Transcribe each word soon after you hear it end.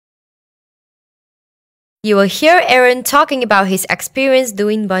You will hear Aaron talking about his experience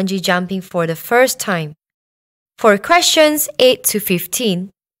doing bungee jumping for the first time. For questions 8 to 15,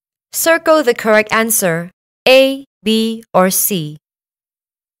 circle the correct answer, A, B, or C.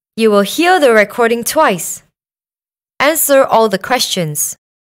 You will hear the recording twice. Answer all the questions.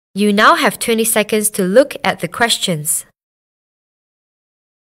 You now have 20 seconds to look at the questions.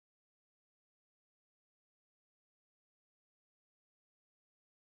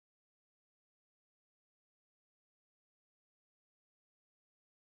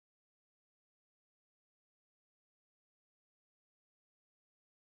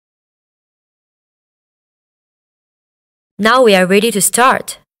 Now we are ready to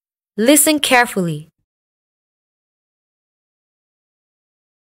start. Listen carefully.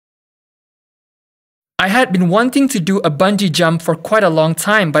 I had been wanting to do a bungee jump for quite a long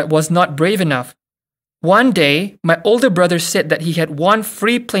time but was not brave enough. One day, my older brother said that he had won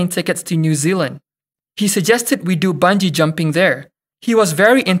free plane tickets to New Zealand. He suggested we do bungee jumping there. He was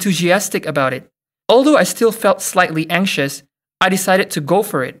very enthusiastic about it. Although I still felt slightly anxious, I decided to go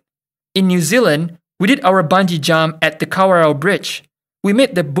for it. In New Zealand, we did our bungee jump at the Kawarau Bridge. We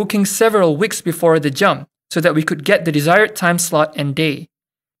made the booking several weeks before the jump so that we could get the desired time slot and day.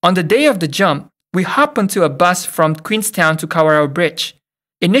 On the day of the jump, we hopped onto a bus from Queenstown to Kawarau Bridge.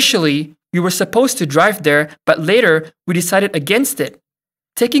 Initially, we were supposed to drive there, but later we decided against it.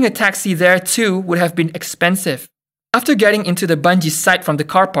 Taking a taxi there too would have been expensive. After getting into the bungee site from the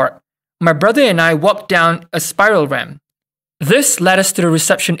car park, my brother and I walked down a spiral ramp. This led us to the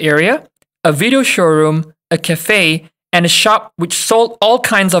reception area, a video showroom, a cafe, and a shop which sold all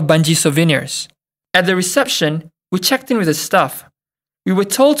kinds of bungee souvenirs. At the reception, we checked in with the staff. We were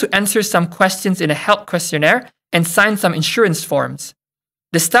told to answer some questions in a health questionnaire and sign some insurance forms.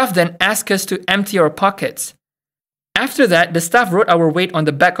 The staff then asked us to empty our pockets. After that, the staff wrote our weight on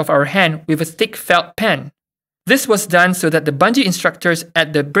the back of our hand with a thick felt pen. This was done so that the bungee instructors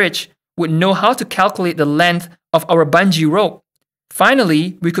at the bridge would know how to calculate the length of our bungee rope.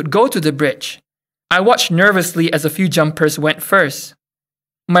 Finally, we could go to the bridge. I watched nervously as a few jumpers went first.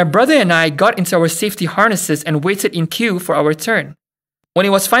 My brother and I got into our safety harnesses and waited in queue for our turn. When it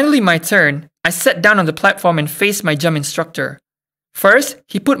was finally my turn, I sat down on the platform and faced my jump instructor. First,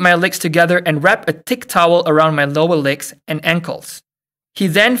 he put my legs together and wrapped a thick towel around my lower legs and ankles. He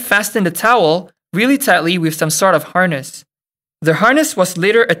then fastened the towel really tightly with some sort of harness. The harness was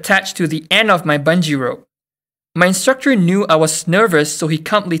later attached to the end of my bungee rope. My instructor knew I was nervous, so he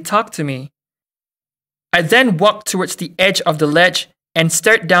calmly talked to me. I then walked towards the edge of the ledge and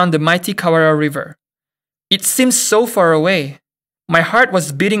stared down the mighty Kawarau River. It seemed so far away. My heart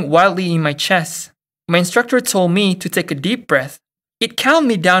was beating wildly in my chest. My instructor told me to take a deep breath. It calmed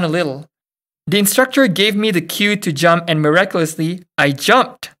me down a little. The instructor gave me the cue to jump and miraculously, I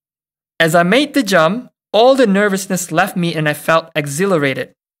jumped. As I made the jump, all the nervousness left me and I felt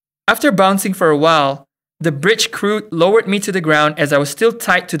exhilarated. After bouncing for a while, the bridge crew lowered me to the ground as I was still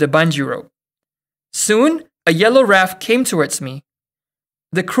tied to the bungee rope. Soon, a yellow raft came towards me.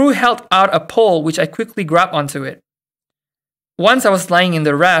 The crew held out a pole which I quickly grabbed onto it. Once I was lying in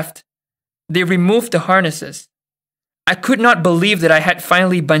the raft, they removed the harnesses. I could not believe that I had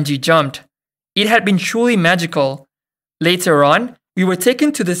finally bungee jumped. It had been truly magical. Later on, we were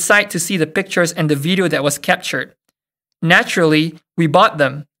taken to the site to see the pictures and the video that was captured. Naturally, we bought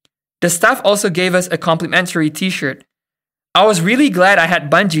them. The staff also gave us a complimentary t-shirt. I was really glad I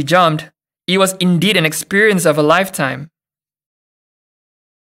had bungee jumped. It was indeed an experience of a lifetime.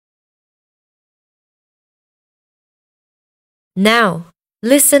 Now,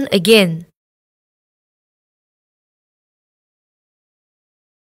 listen again.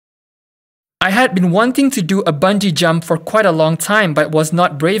 I had been wanting to do a bungee jump for quite a long time but was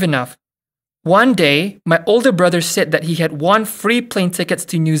not brave enough. One day, my older brother said that he had won free plane tickets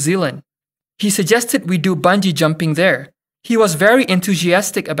to New Zealand. He suggested we do bungee jumping there. He was very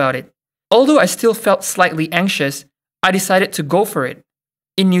enthusiastic about it. Although I still felt slightly anxious, I decided to go for it.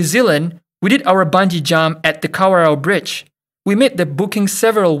 In New Zealand, we did our bungee jump at the Kawarau Bridge. We made the booking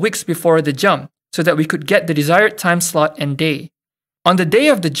several weeks before the jump so that we could get the desired time slot and day. On the day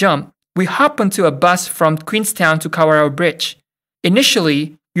of the jump, we hopped onto a bus from Queenstown to Kawarau Bridge.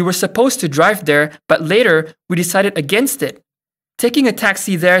 Initially, we were supposed to drive there, but later we decided against it. Taking a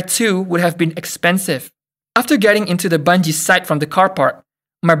taxi there too would have been expensive. After getting into the bungee site from the car park,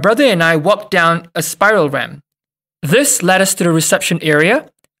 my brother and I walked down a spiral ramp. This led us to the reception area,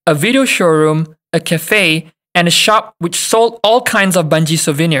 a video showroom, a cafe, and a shop which sold all kinds of bungee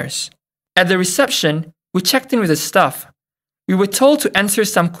souvenirs. At the reception, we checked in with the staff. We were told to answer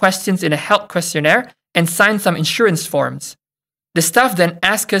some questions in a health questionnaire and sign some insurance forms. The staff then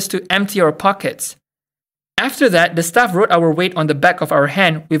asked us to empty our pockets. After that, the staff wrote our weight on the back of our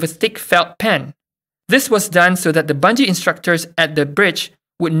hand with a thick felt pen. This was done so that the bungee instructors at the bridge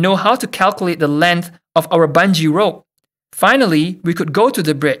would know how to calculate the length of our bungee rope. Finally, we could go to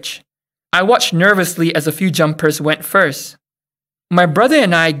the bridge. I watched nervously as a few jumpers went first. My brother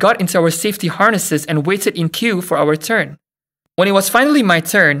and I got into our safety harnesses and waited in queue for our turn. When it was finally my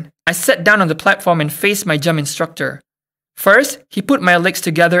turn, I sat down on the platform and faced my jump instructor. First, he put my legs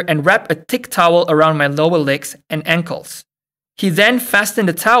together and wrapped a thick towel around my lower legs and ankles. He then fastened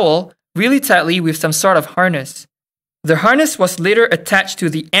the towel really tightly with some sort of harness. The harness was later attached to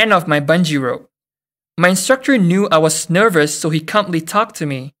the end of my bungee rope. My instructor knew I was nervous, so he calmly talked to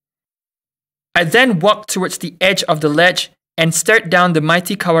me. I then walked towards the edge of the ledge and stared down the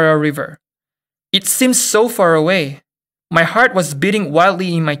mighty Kawara River. It seemed so far away. My heart was beating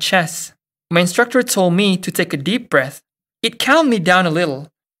wildly in my chest. My instructor told me to take a deep breath. It calmed me down a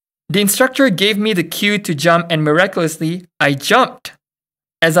little. The instructor gave me the cue to jump and miraculously, I jumped.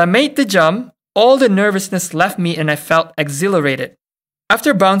 As I made the jump, all the nervousness left me and I felt exhilarated.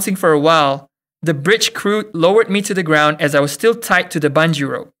 After bouncing for a while, the bridge crew lowered me to the ground as I was still tied to the bungee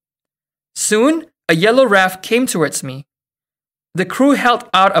rope. Soon, a yellow raft came towards me. The crew held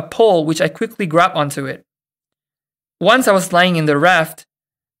out a pole which I quickly grabbed onto it. Once I was lying in the raft,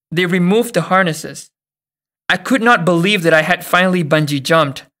 they removed the harnesses. I could not believe that I had finally bungee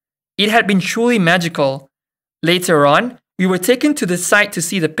jumped. It had been truly magical. Later on, we were taken to the site to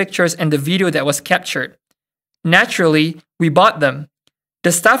see the pictures and the video that was captured. Naturally, we bought them.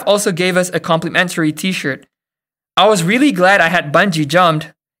 The staff also gave us a complimentary t-shirt. I was really glad I had bungee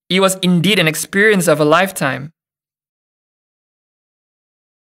jumped. It was indeed an experience of a lifetime.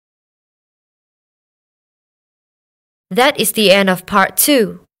 That is the end of part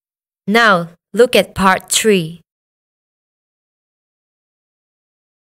 2. Now, look at part 3.